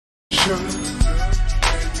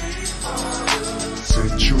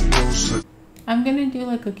I'm gonna do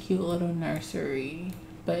like a cute little nursery,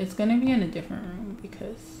 but it's gonna be in a different room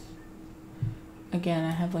because again,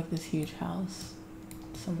 I have like this huge house,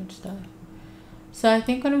 so much stuff. So I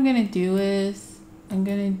think what I'm gonna do is I'm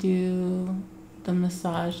gonna do the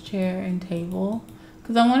massage chair and table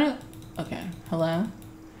because I want to, okay, hello?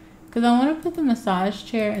 Because I want to put the massage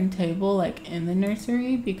chair and table like in the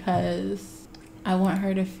nursery because I want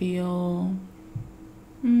her to feel,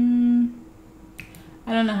 I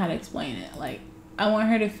don't know how to explain it. Like, I want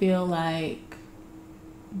her to feel like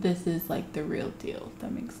this is like the real deal, if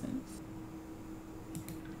that makes sense.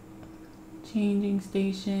 Changing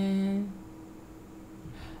station.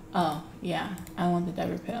 Oh, yeah, I want the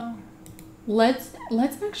diaper pail. Let's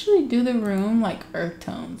actually do the room like earth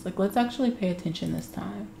tones. Like, let's actually pay attention this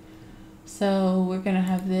time. So we're gonna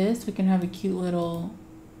have this. We can have a cute little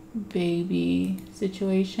baby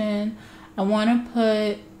situation. I want to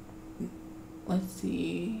put, let's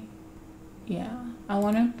see, yeah, I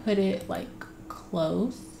want to put it like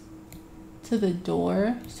close to the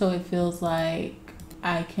door so it feels like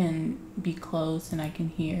I can be close and I can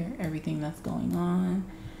hear everything that's going on.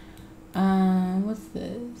 What's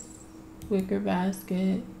this? Wicker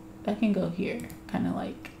basket. That can go here, kind of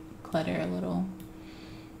like clutter a little.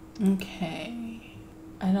 Okay,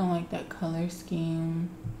 I don't like that color scheme.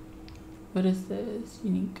 What is this?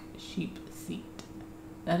 Unique sheep seat.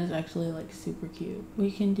 That is actually like super cute.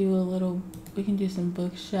 We can do some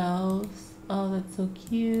bookshelves. Oh, that's so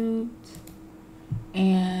cute.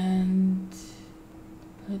 And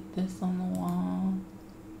put this on the wall.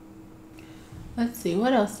 Let's see,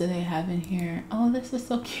 what else do they have in here? Oh, this is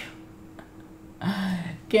so cute.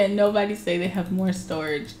 Can't nobody say they have more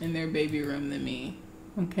storage in their baby room than me.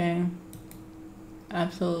 Okay,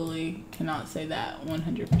 absolutely cannot say that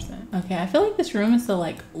 100%. Okay, I feel like this room is so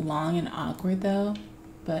like long and awkward though.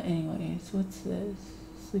 But anyways, what's this?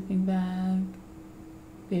 Sleeping bag,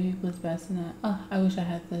 baby bliss bassinet. Oh, I wish I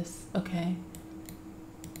had this. Okay,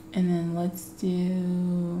 and then let's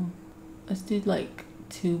do like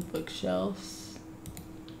 2 bookshelves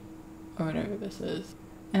or whatever this is.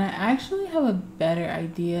 And I actually have a better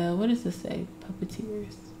idea. What does this say?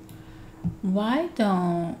 Puppeteers. Why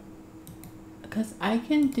don't, because I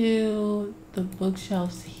can do the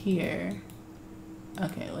bookshelves here.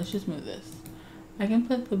 Okay, let's just move this. I can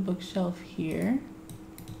put the bookshelf here.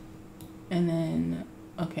 And then,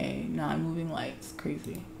 okay, now I'm moving lights,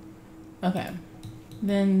 crazy. Okay,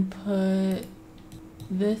 then put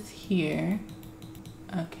this here.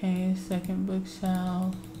 Okay, second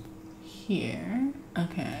bookshelf here.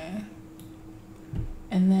 Okay.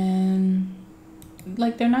 And then,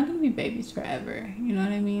 like, they're not gonna be babies forever, you know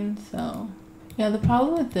what I mean? So yeah, the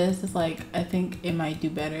problem with this is like I think it might do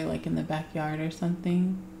better like in the backyard or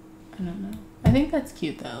something. I don't know. I think that's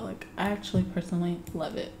cute though. Like, I actually personally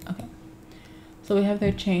love it. Okay, so we have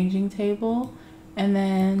their changing table, and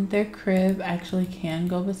then their crib actually can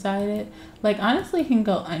go beside it. Like, honestly, it can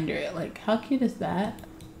go under it. Like, how cute is that?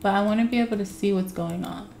 But I want to be able to see what's going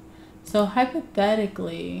on. So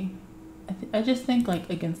hypothetically, I just think like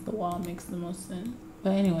against the wall makes the most sense.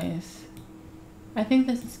 But anyways, I think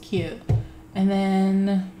this is cute. And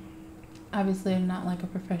then obviously I'm not like a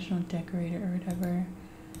professional decorator or whatever,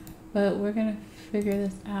 but we're gonna figure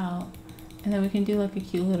this out. And then we can do like a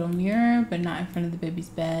cute little mirror, but not in front of the baby's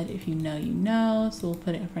bed. If you know, you know. So we'll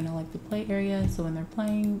put it in front of like the play area, so when they're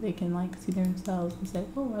playing they can like see themselves and say,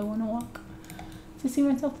 oh, I want to walk to see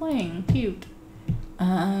myself playing. Cute.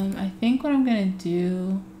 I think what I'm gonna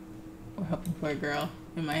do, we're hoping for a girl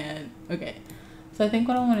in my head. Okay, so I think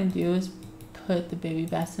what I want to do is put the baby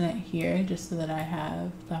bassinet here just so that I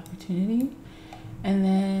have the opportunity. And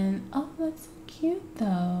then, oh, that's so cute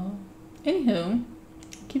though. Anywho,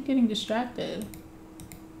 I keep getting distracted.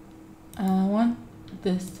 I want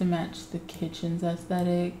this to match the kitchen's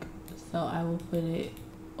aesthetic, so I will put it,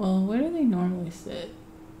 well, where do they normally sit?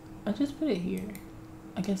 I'll just put it here.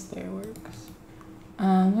 I guess there works.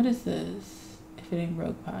 What is this? If it ain't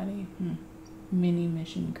Rogue Potty. Mini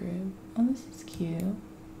mission crib. Oh, this is cute.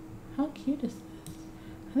 How cute is this?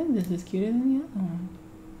 I think this is cuter than the other one.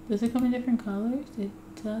 Does it come in different colors? It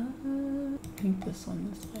does. I think this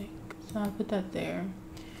one is like, so I'll put that there.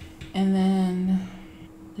 And then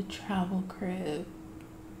the travel crib.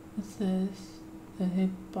 What's this? The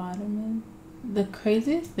hippopotamus. The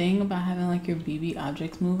craziest thing about having like your BB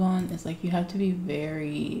objects move on is like you have to be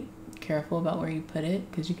very careful about where you put it,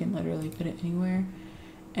 because you can literally put it anywhere,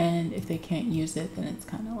 and if they can't use it then it's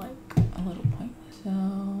kind of like a little pointless.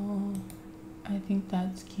 So I think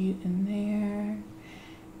that's cute in there.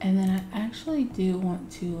 And then I actually do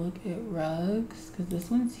want to look at rugs because this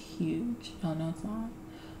one's huge. Oh no, it's not.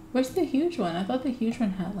 Where's the huge one? I thought the huge one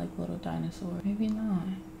had like little dinosaurs. Maybe not.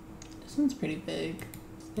 This one's pretty big.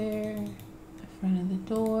 It's there. The front of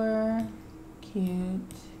the door. Cute.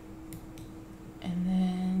 And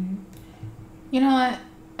then, you know what?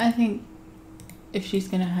 I think if she's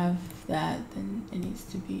gonna have that, then it needs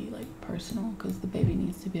to be like personal because the baby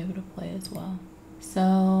needs to be able to play as well.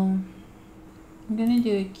 So I'm gonna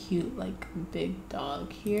do a cute like big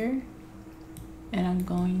dog here, and I'm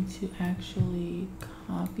going to actually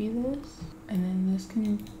copy this, and then this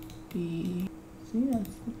can be, see,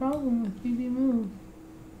 that's the problem with BB Move.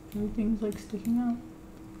 Everything's like sticking out.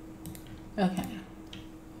 Okay,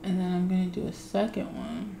 and then I'm gonna do a second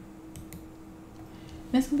one.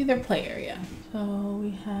 This can be their play area. So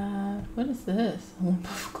we have, what is this? A lump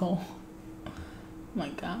of coal. Oh my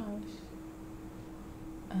gosh.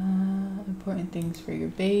 Important things for your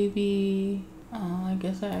baby. I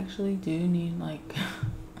guess I actually do need like a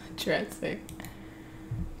dresser.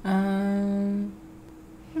 It's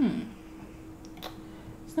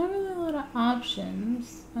not really a lot of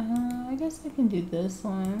options. I guess I can do this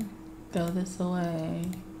one. Throw this away.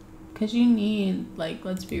 Cause you need, like,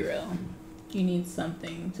 let's be real. You need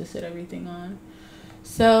something to sit everything on.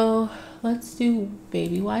 So let's do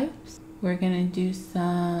baby wipes. We're gonna do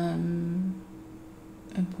some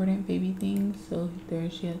important baby things. So there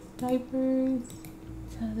she has diapers.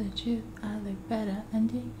 Tell the truth, I look better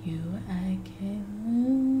under you. I can't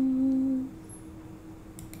lose.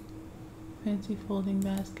 Fancy folding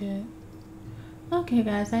basket. Okay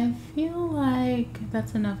guys, I feel like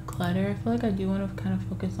that's enough clutter. I feel like I do want to kind of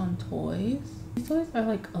focus on toys. These toys are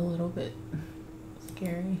like a little bit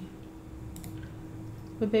scary.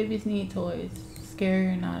 But babies need toys. Scary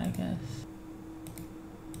or not, I guess.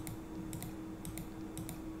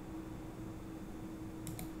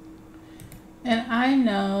 And I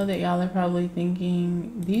know that y'all are probably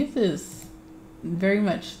thinking, these is very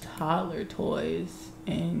much toddler toys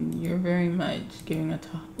and you're very much giving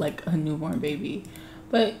like a newborn baby.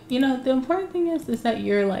 But you know, the important thing is that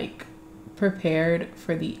you're like prepared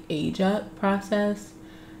for the age up process.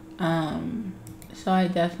 So I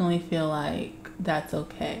definitely feel like that's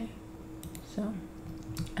okay. So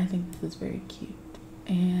I think this is very cute.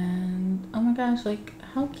 And oh my gosh, like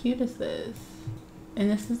how cute is this? And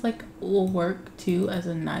this is like, will work too as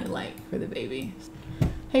a nightlight for the baby.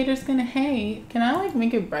 Haters gonna hate. Can I like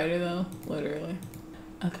make it brighter though? Literally.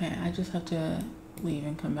 Okay, I just have to leave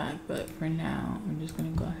and come back. But for now, I'm just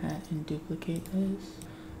gonna go ahead and duplicate this.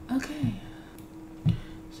 Okay.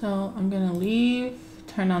 So I'm gonna leave,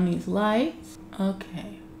 turn on these lights.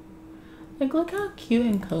 Okay. Like look how cute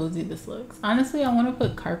and cozy this looks. Honestly, I want to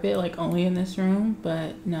put carpet like only in this room,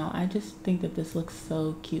 but no, I just think that this looks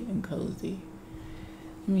so cute and cozy.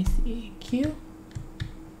 Let me see. Q.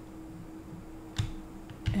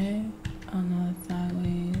 A. Oh no, that's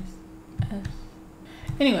sideways. S.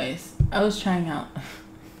 Anyways, I was trying out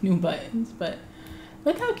new buttons, but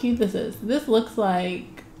look how cute this is. This looks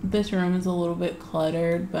like this room is a little bit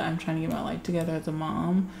cluttered, but I'm trying to get my life together as a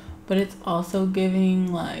mom. But it's also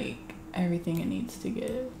giving like everything it needs to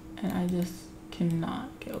give. And I just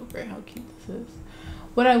cannot get over how cute this is.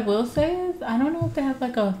 What I will say is, I don't know if they have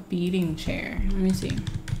like a feeding chair. Let me see.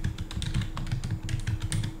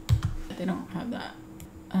 They don't have that.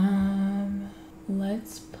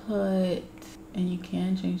 Let's put, and you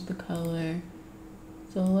can change the color.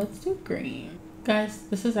 So let's do green. Guys,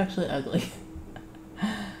 this is actually ugly.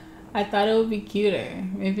 I thought it would be cuter.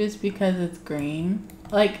 Maybe it's because it's green.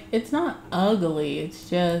 Like, it's not ugly, it's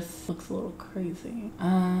just looks a little crazy.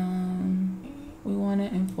 We want to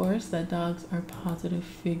enforce that dogs are positive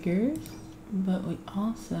figures, but we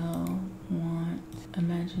also want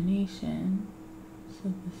imagination,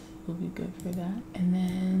 so this will be good for that. And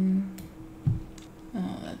then,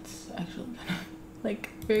 oh, that's actually kind of like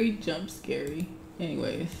very jump scary.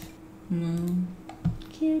 Anyways, moon,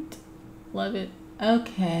 cute, love it.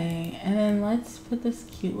 Okay, and then let's put this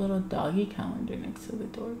cute little doggy calendar next to the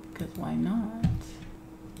door because why not?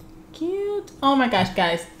 Cute. Oh my gosh,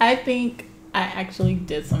 guys, I think I actually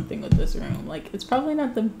did something with this room. Like, it's probably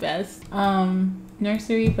not the best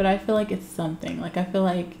nursery, but I feel like it's something. Like, I feel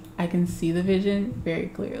like I can see the vision very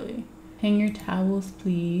clearly. Hang your towels,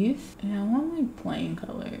 please. And I want like plain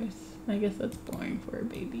colors. I guess that's boring for a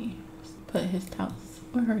baby. Just put his towels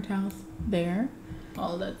or her towels there.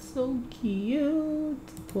 Oh, that's so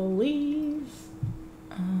cute. Please.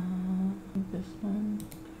 This one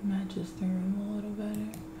matches the room a little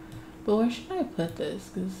better. But where should I put this?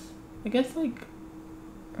 Because I guess like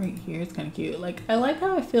right here is kind of cute. Like I like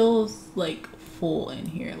how it feels like full in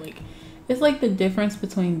here. Like it's like the difference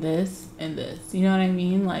between this and this. You know what I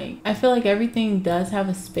mean? Like, I feel like everything does have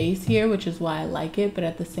a space here, which is why I like it. But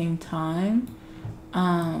at the same time,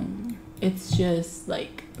 it's just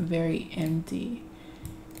like very empty.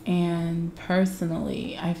 And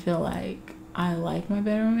personally, I feel like I like my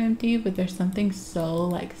bedroom empty, but there's something so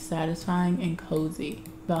like satisfying and cozy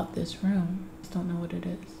about this room. I just don't know what it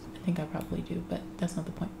is. I think I probably do, but that's not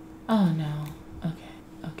the point. Oh no. Okay.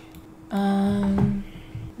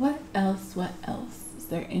 What else? Is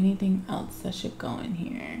there anything else that should go in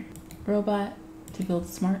here? Robot to build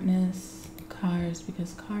smartness. Cars,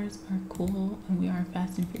 because cars are cool and we are a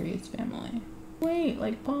Fast and Furious family. Wait,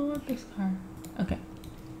 like Paul Walker's car. Okay.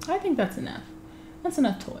 I think that's enough. That's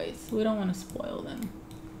enough toys. We don't want to spoil them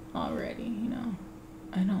already, you know.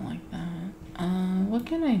 I don't like that. What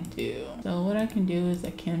can I do? So what I can do is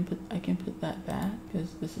I can put that back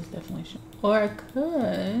because this is definitely short. Or I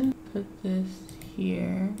could put this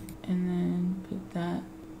here and then put that.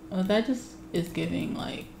 Oh, that just is giving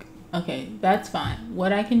like, okay, that's fine.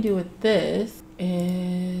 What I can do with this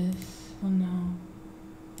is, oh no,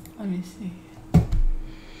 let me see.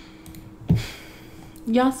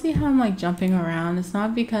 Y'all see how I'm like jumping around? It's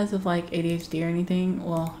not because of like ADHD or anything.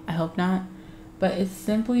 Well, I hope not. But it's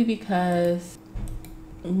simply because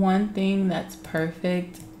one thing that's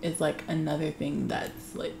perfect is like another thing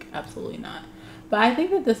that's like absolutely not. But I think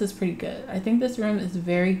that this is pretty good. I think this room is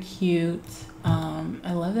very cute.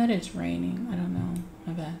 I love that it's raining. I don't know.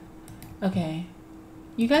 My bad. Okay.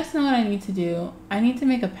 You guys know what I need to do. I need to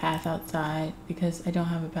make a path outside because I don't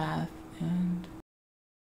have a path. And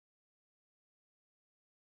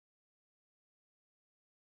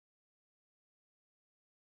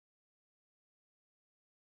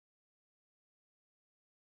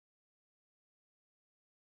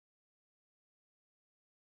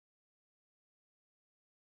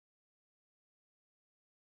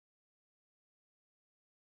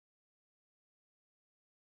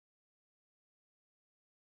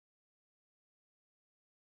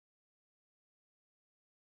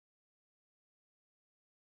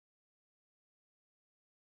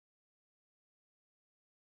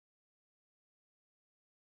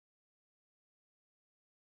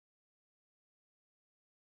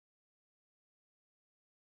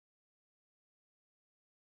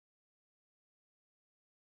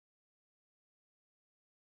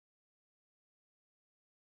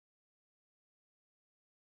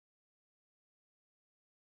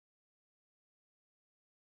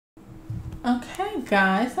okay,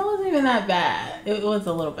 guys, that wasn't even that bad. It was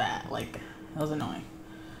a little bad. Like, that was annoying.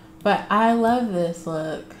 But I love this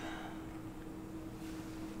look.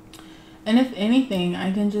 And if anything,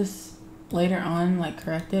 I can just later on like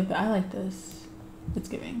correct it. But I like this. It's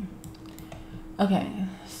giving. Okay,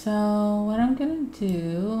 so what I'm gonna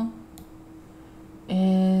do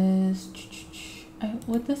is,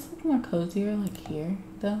 would this look more cozier like here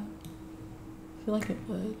though? I feel like it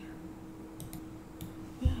would.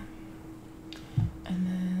 Yeah. And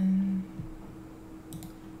then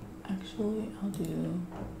actually I'll do,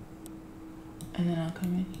 and then I'll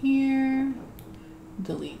come in here,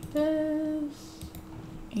 delete this,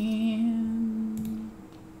 and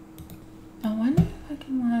I wonder if I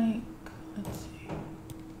can like, let's see,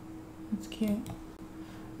 that's cute.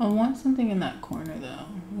 I want something in that corner though.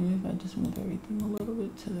 Maybe if I just move everything a little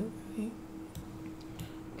bit to the right.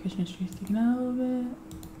 Christmas tree sticking out a little bit.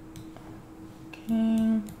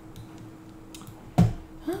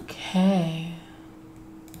 Okay.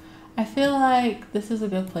 I feel like this is a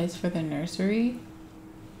good place for the nursery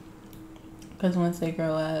because once they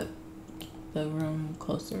grow up, the room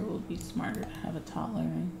closer will be smarter to have a toddler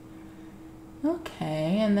in.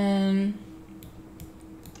 Okay, and then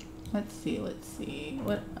let's see,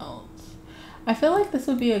 what else? I feel like this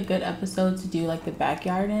would be a good episode to do like the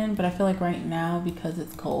backyard in, but I feel like right now, because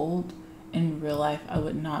it's cold, in real life I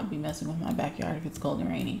would not be messing with my backyard if it's cold and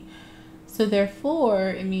rainy. So therefore,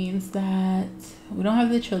 it means that we don't have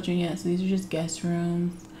the children yet, so these are just guest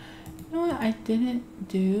rooms. You know what I didn't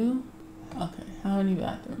do? Okay, how many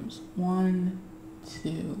bathrooms? 1,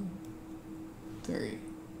 2, 3.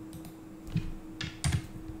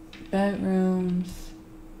 Bedrooms.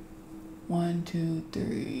 1, 2,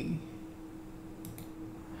 3.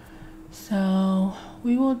 So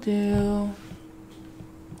we will do,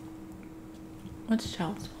 what's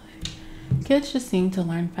child's play? Kids just seem to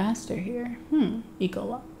learn faster here. Eco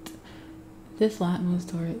lot. This lot moves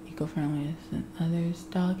toward eco-friendliness than others.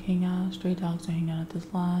 Dog hangout. Stray dogs are hanging out at this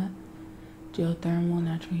lot. Geothermal,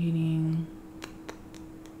 natural heating.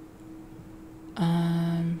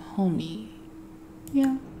 Homey.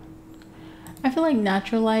 Yeah. I feel like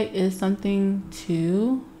natural light is something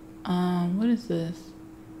too. What is this?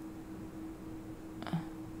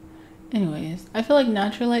 Anyways, I feel like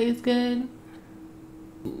natural light is good.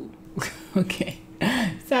 Ooh. Okay.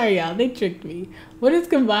 Sorry, y'all. They tricked me. What is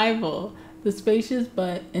convivial? The spacious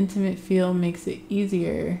but intimate feel makes it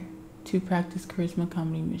easier to practice charisma,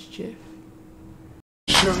 comedy, mischief.